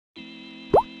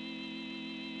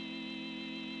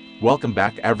Welcome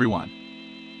back everyone.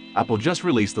 Apple just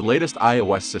released the latest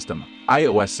iOS system,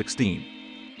 iOS 16.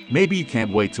 Maybe you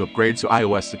can't wait to upgrade to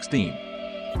iOS 16.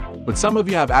 But some of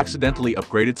you have accidentally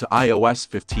upgraded to iOS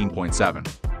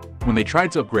 15.7. When they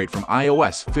tried to upgrade from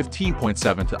iOS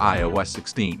 15.7 to iOS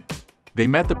 16, they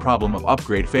met the problem of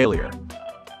upgrade failure.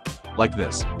 Like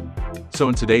this. So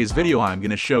in today's video I'm going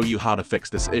to show you how to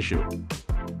fix this issue.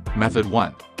 Method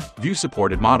 1. View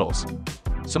supported models.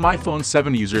 Some iPhone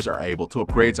 7 users are able to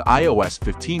upgrade to iOS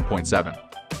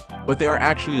 15.7, but they are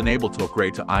actually unable to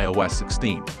upgrade to iOS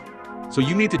 16. So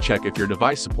you need to check if your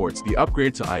device supports the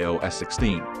upgrade to iOS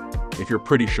 16. If you're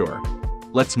pretty sure,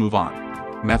 let's move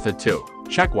on. Method 2.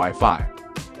 Check Wi-Fi.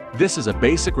 This is a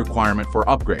basic requirement for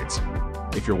upgrades.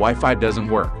 If your Wi-Fi doesn't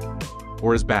work,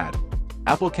 or is bad,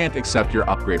 Apple can't accept your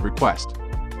upgrade request,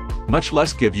 much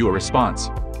less give you a response.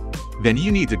 Then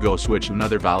you need to go switch to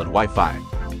another valid Wi-Fi.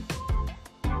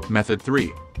 Method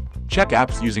 3. Check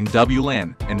apps using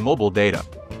WLAN and mobile data.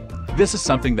 This is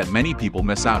something that many people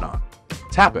miss out on.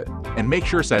 Tap it and make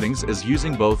sure settings is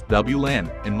using both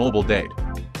WLAN and mobile data.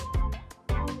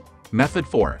 Method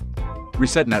 4.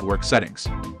 Reset network settings.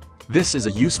 This is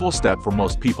a useful step for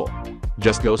most people.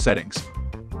 Just go Settings,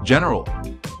 General.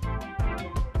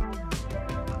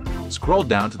 Scroll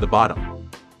down to the bottom.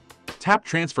 Tap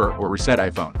Transfer or Reset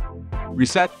iPhone.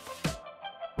 Reset.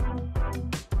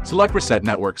 Select Reset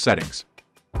Network Settings.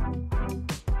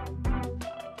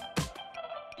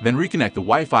 Then reconnect the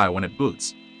Wi-Fi when it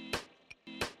boots.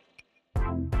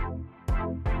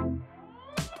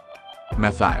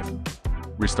 Method 5.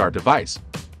 Restart device.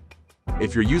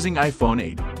 If you're using iPhone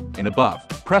 8 and above,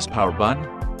 press power button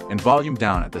and volume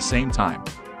down at the same time.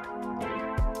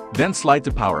 Then slide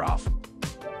to power off.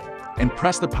 And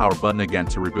press the power button again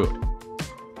to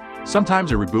reboot.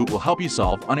 Sometimes a reboot will help you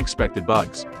solve unexpected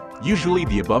bugs. Usually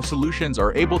the above solutions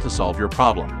are able to solve your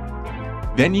problem.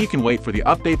 Then you can wait for the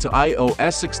update to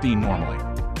iOS 16 normally.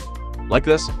 Like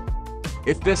this.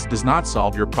 If this does not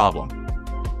solve your problem,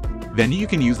 then you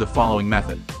can use the following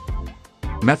method.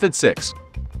 Method 6.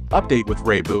 Update with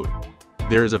ReiBoot.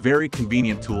 There is a very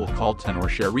convenient tool called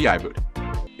ReiBoot.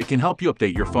 It can help you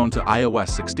update your phone to iOS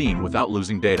 16 without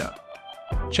losing data.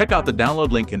 Check out the download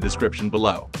link in description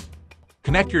below.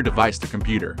 Connect your device to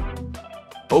computer.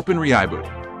 Open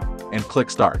ReiBoot and click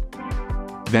Start.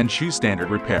 Then choose Standard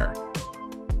Repair.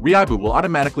 ReiBoot will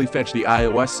automatically fetch the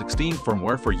iOS 16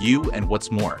 firmware for you, and what's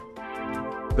more,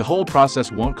 the whole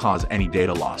process won't cause any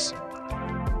data loss.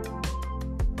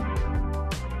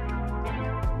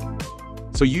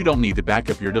 So you don't need to back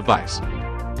up your device.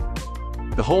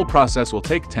 The whole process will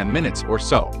take 10 minutes or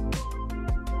so.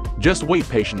 Just wait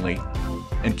patiently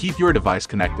and keep your device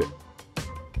connected.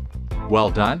 Well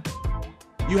done?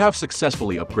 You have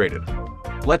successfully upgraded.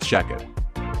 Let's check it.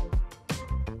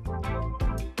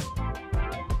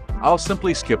 I'll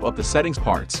simply skip up the settings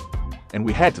parts and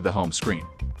we head to the home screen.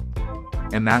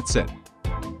 And that's it.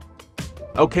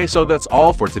 Okay, so that's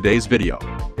all for today's video.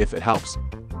 If it helps,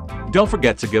 don't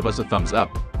forget to give us a thumbs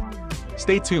up.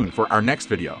 Stay tuned for our next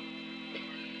video.